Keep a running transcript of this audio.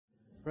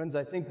Friends,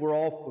 I think we're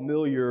all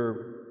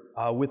familiar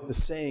with the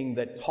saying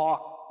that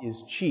talk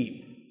is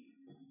cheap.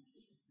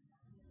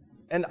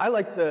 And I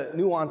like to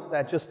nuance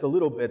that just a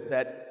little bit,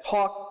 that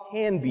talk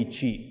can be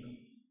cheap.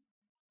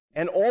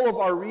 And all of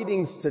our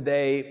readings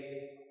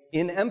today,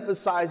 in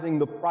emphasizing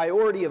the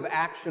priority of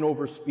action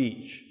over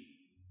speech,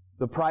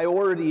 the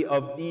priority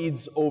of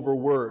deeds over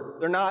words,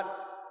 they're not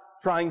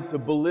trying to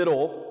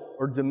belittle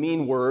or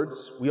demean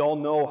words. We all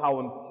know how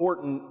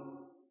important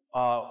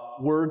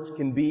words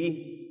can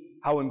be,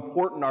 how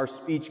important our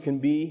speech can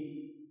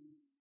be,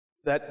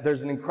 that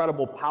there's an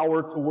incredible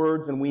power to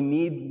words, and we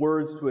need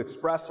words to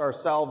express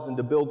ourselves and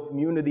to build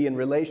community and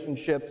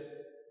relationships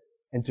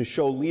and to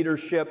show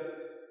leadership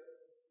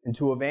and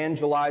to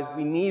evangelize.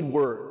 We need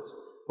words.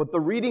 But the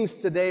readings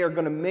today are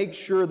going to make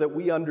sure that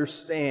we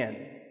understand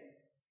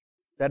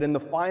that in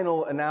the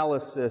final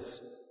analysis,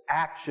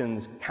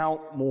 actions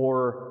count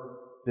more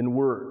than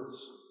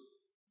words.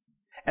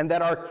 And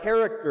that our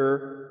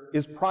character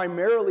is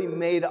primarily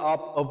made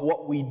up of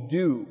what we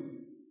do,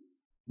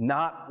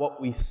 not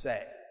what we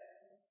say.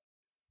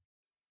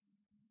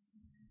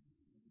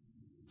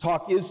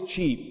 Talk is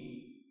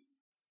cheap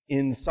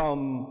in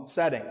some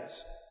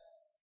settings.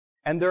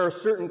 And there are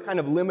certain kind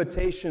of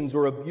limitations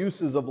or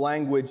abuses of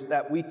language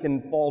that we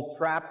can fall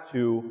trapped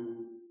to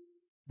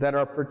that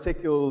are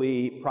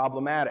particularly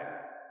problematic.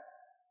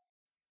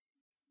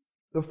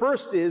 The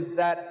first is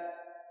that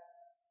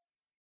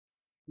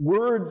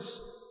words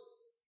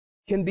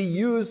can be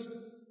used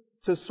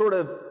to sort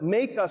of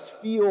make us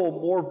feel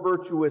more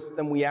virtuous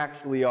than we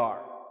actually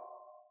are.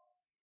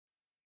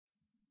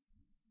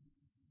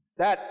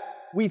 That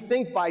we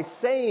think by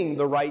saying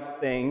the right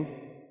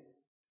thing,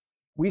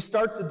 we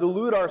start to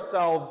delude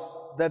ourselves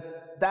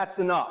that that's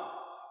enough.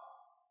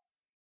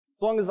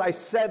 As long as I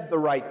said the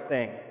right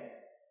thing,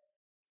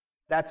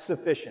 that's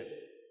sufficient.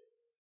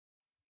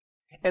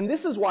 And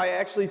this is why I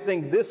actually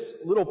think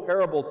this little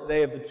parable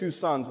today of the two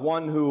sons,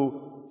 one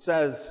who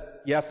says,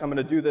 yes, I'm going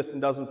to do this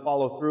and doesn't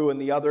follow through, and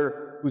the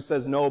other who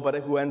says no, but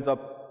who ends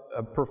up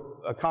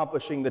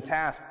accomplishing the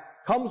task,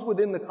 comes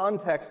within the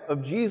context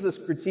of Jesus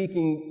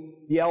critiquing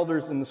the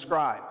elders and the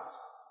scribes.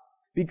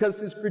 Because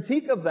his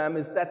critique of them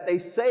is that they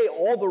say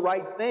all the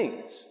right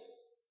things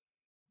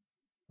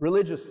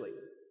religiously.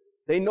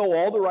 They know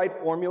all the right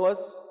formulas.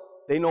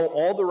 They know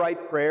all the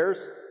right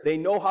prayers. They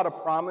know how to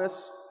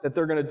promise that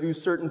they're going to do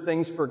certain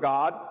things for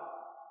God.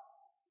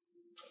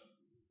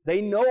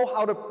 They know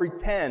how to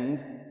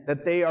pretend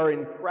that they are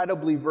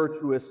incredibly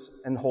virtuous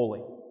and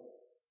holy.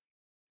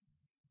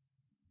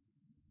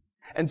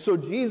 And so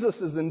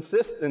Jesus'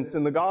 insistence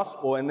in the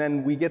gospel, and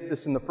then we get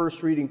this in the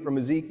first reading from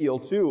Ezekiel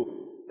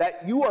too,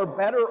 that you are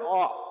better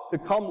off to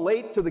come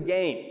late to the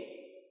game,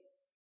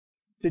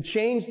 to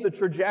change the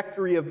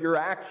trajectory of your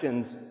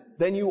actions,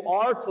 than you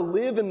are to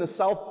live in the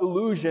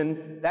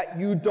self-delusion that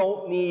you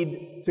don't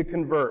need to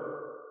convert.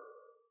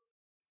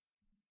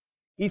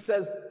 He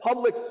says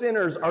public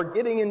sinners are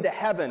getting into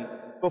heaven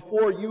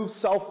before you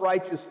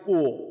self-righteous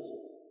fools,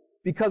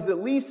 because at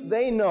least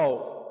they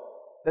know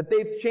that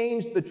they've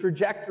changed the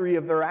trajectory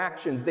of their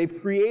actions.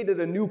 They've created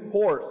a new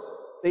course.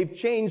 They've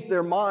changed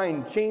their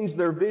mind, changed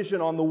their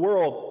vision on the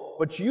world.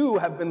 But you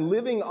have been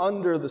living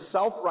under the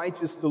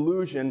self-righteous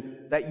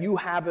delusion that you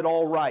have it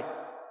all right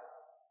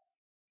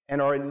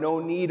and are in no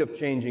need of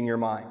changing your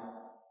mind,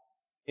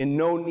 in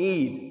no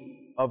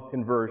need of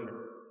conversion.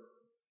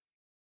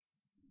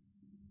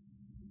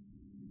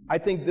 I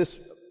think this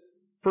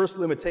first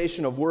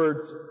limitation of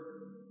words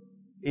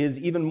is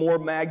even more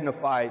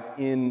magnified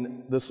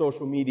in the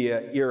social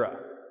media era.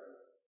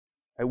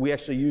 We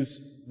actually use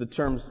the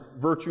terms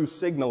virtue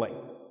signaling,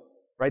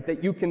 right?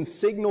 That you can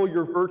signal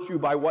your virtue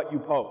by what you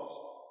post.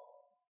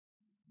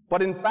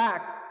 But in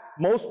fact,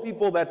 most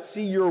people that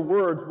see your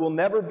words will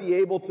never be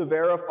able to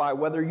verify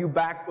whether you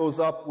back those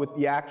up with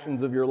the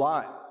actions of your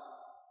lives.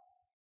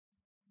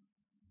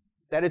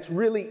 That it's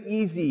really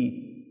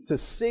easy to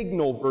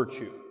signal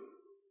virtue.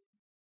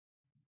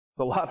 It's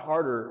a lot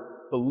harder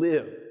to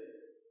live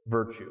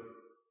virtue.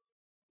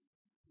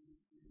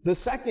 The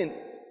second,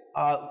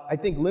 I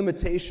think,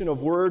 limitation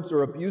of words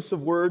or abuse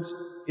of words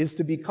is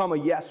to become a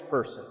yes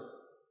person.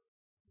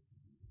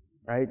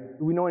 Right?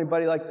 Do we know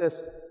anybody like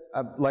this?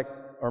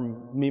 Or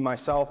me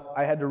myself,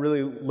 I had to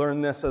really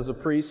learn this as a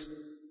priest.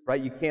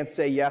 Right? You can't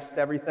say yes to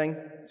everything.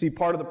 See,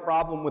 part of the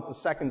problem with the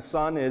second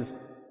son is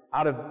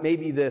out of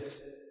maybe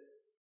this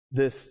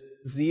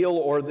zeal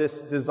or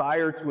this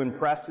desire to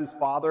impress his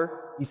father,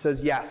 he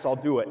says, yes, I'll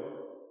do it.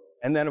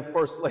 And then, of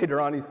course, later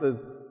on he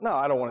says, no,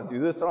 I don't want to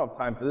do this. I don't have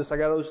time for this. I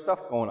got other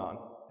stuff going on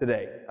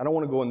today. I don't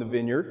want to go in the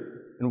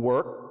vineyard and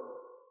work.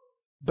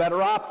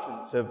 Better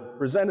options have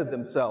presented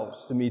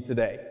themselves to me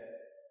today.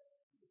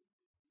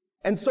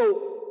 And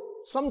so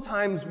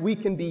sometimes we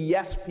can be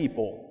yes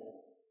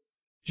people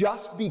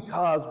just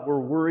because we're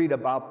worried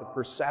about the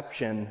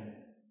perception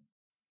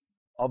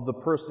of the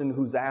person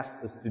who's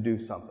asked us to do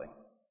something.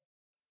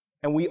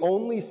 And we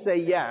only say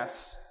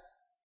yes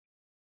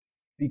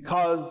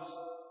because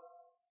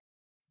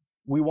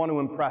we want to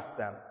impress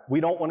them.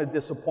 We don't want to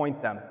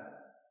disappoint them.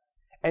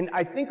 And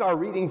I think our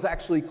readings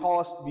actually call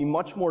us to be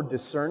much more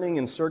discerning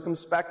and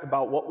circumspect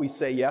about what we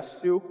say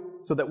yes to,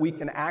 so that we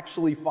can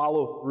actually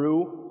follow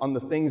through on the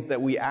things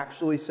that we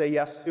actually say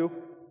yes to.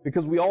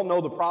 Because we all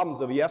know the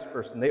problems of a yes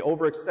person. They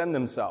overextend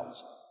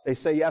themselves. They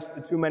say yes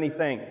to too many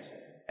things.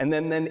 And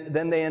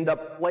then they end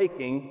up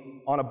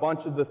flaking on a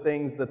bunch of the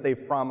things that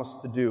they've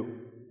promised to do,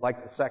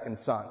 like the second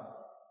son.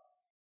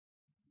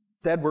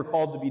 Instead, we're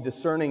called to be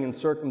discerning and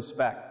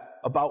circumspect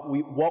about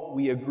what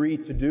we agree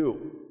to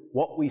do,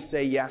 what we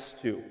say yes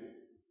to,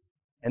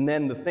 and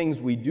then the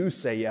things we do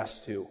say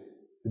yes to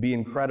be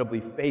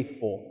incredibly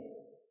faithful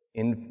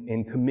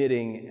in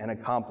committing and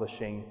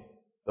accomplishing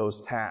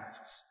those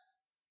tasks.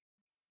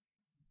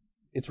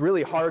 It's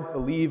really hard to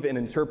leave an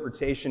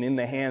interpretation in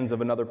the hands of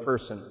another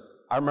person.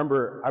 I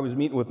remember I was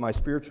meeting with my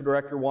spiritual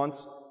director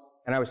once,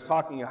 and I was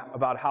talking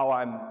about how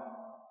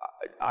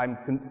I'm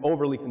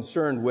overly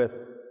concerned with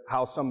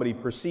how somebody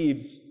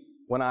perceives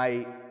when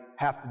I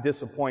have to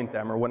disappoint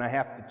them or when I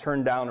have to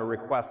turn down a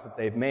request that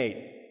they've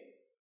made.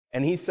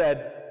 And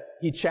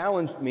he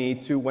challenged me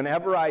to,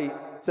 whenever I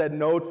said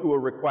no to a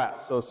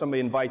request, so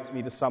somebody invites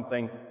me to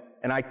something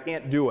and I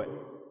can't do it,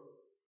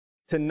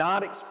 to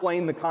not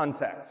explain the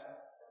context.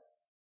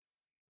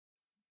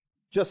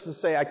 Just to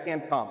say I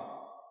can't come.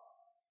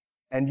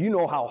 And you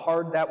know how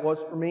hard that was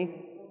for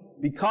me?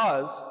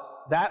 Because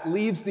that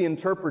leaves the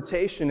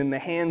interpretation in the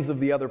hands of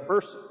the other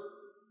person.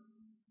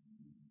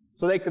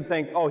 So they could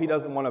think, oh, he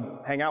doesn't want to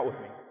hang out with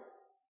me.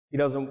 He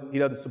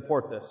doesn't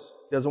support this.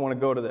 He doesn't want to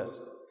go to this.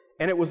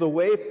 And it was a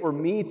way for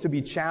me to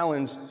be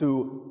challenged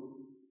to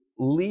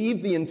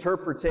leave the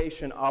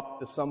interpretation up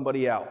to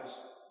somebody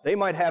else. They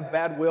might have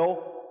bad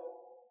will.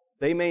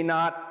 They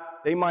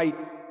might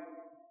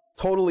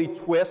totally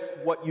twist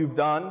what you've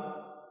done,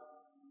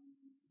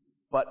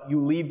 but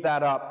you leave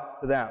that up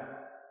to them.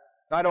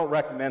 I don't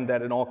recommend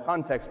that in all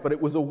contexts, but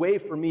it was a way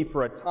for me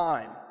for a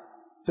time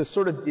to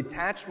sort of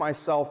detach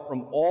myself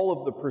from all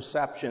of the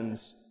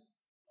perceptions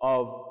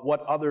of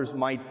what others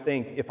might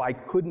think if I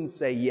couldn't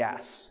say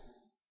yes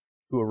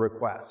to a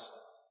request.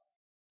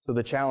 So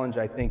the challenge,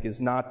 I think, is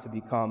not to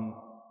become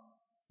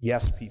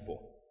yes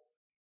people.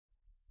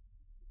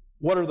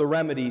 What are the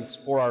remedies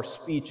for our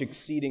speech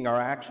exceeding our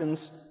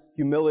actions?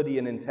 Humility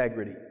and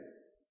integrity.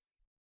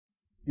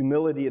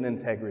 Humility and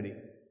integrity.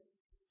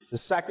 The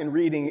second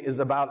reading is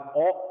about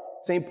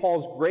St.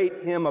 Paul's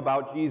great hymn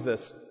about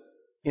Jesus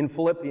in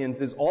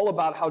Philippians is all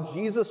about how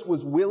Jesus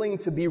was willing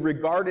to be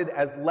regarded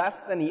as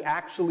less than he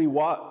actually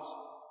was.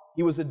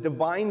 He was a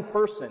divine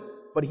person,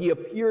 but he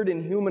appeared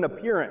in human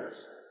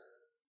appearance.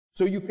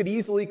 So you could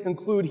easily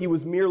conclude he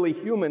was merely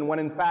human when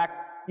in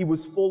fact he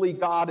was fully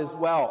God as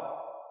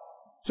well.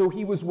 So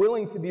he was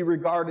willing to be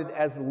regarded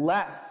as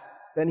less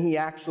than he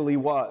actually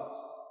was.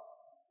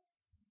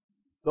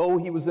 Though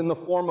he was in the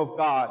form of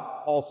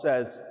God, Paul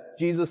says,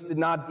 Jesus did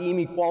not deem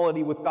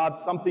equality with God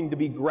something to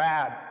be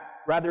grabbed.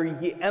 Rather,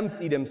 he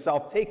emptied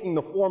himself, taking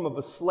the form of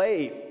a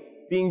slave,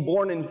 being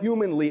born in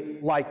human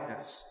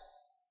likeness,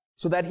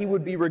 so that he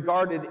would be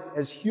regarded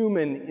as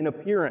human in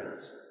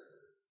appearance.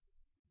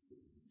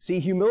 See,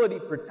 humility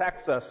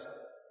protects us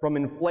from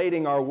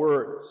inflating our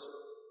words.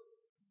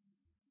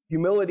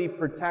 Humility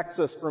protects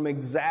us from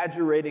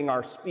exaggerating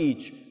our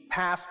speech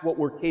past what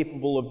we're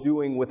capable of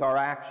doing with our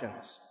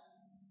actions.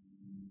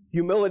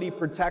 Humility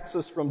protects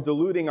us from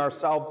deluding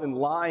ourselves and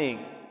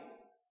lying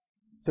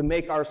to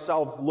make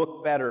ourselves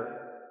look better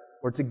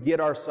or to get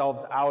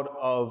ourselves out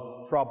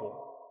of trouble.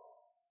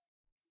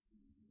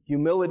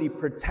 Humility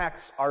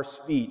protects our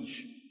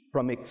speech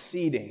from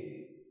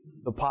exceeding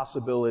the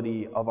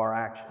possibility of our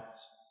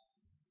actions.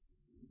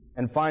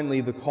 And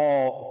finally, the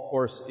call, of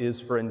course,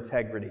 is for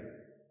integrity.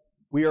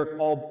 We are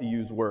called to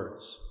use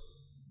words.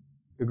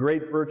 The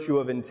great virtue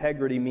of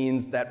integrity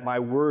means that my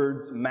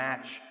words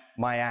match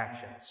my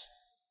actions.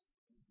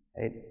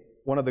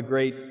 One of the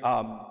great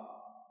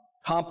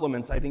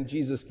compliments I think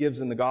Jesus gives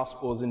in the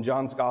Gospel is in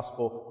John's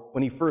Gospel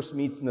when he first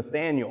meets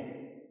Nathanael.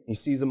 He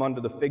sees him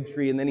under the fig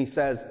tree, and then he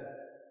says,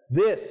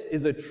 "This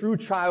is a true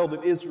child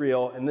of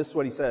Israel," and this is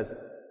what he says,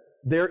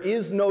 "There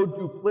is no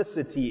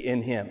duplicity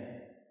in him."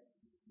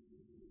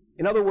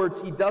 In other words,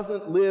 he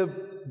doesn't live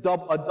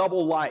a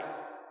double life.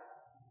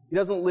 He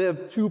doesn't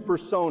live two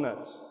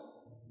personas.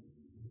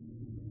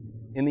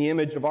 In the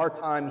image of our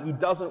time, he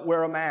doesn't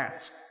wear a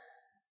mask.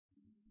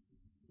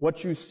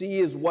 What you see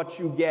is what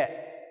you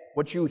get.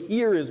 What you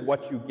hear is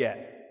what you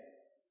get.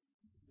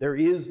 There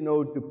is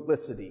no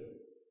duplicity.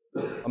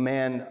 A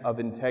man of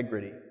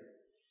integrity.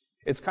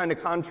 It's kind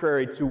of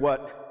contrary to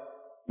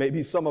what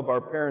maybe some of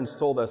our parents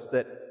told us,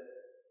 that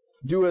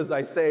do as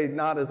I say,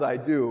 not as I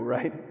do,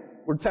 right?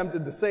 We're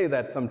tempted to say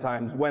that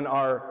sometimes when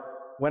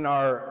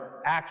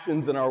our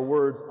actions and our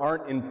words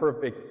aren't in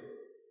perfect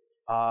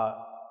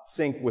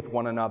sync with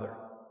one another.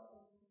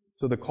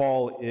 So the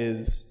call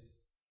is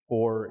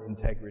for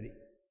integrity.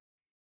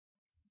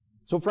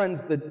 So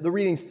friends, the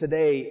readings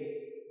today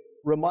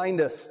remind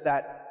us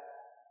that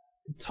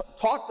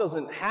talk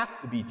doesn't have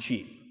to be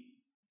cheap.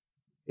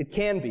 It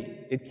can be.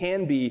 It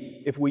can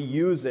be if we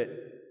use it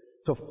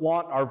to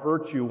flaunt our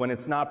virtue when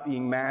it's not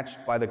being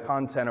matched by the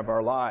content of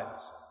our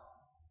lives.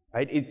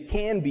 Right? It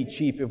can be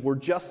cheap if we're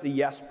just a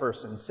yes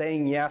person,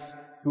 saying yes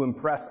to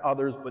impress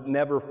others, but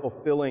never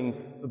fulfilling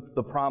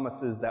the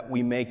promises that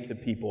we make to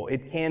people.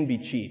 It can be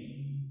cheap.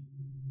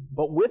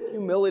 But with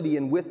humility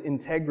and with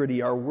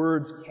integrity, our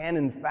words can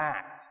in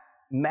fact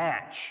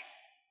match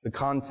the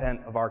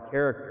content of our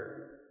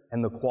character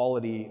and the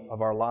quality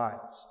of our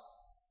lives.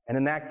 And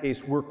in that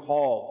case, we're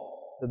called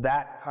to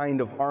that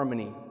kind of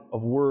harmony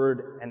of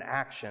word and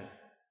action.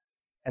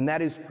 And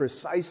that is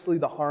precisely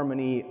the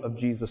harmony of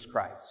Jesus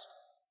Christ,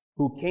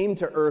 who came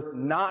to earth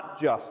not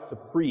just to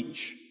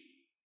preach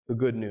the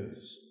good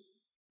news,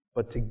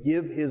 but to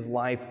give his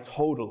life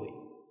totally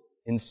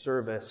in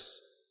service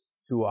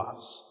to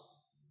us.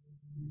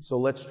 So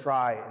let's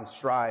try and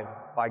strive,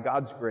 by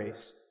God's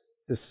grace,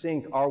 to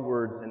sync our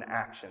words and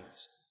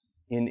actions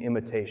in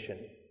imitation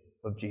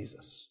of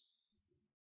Jesus.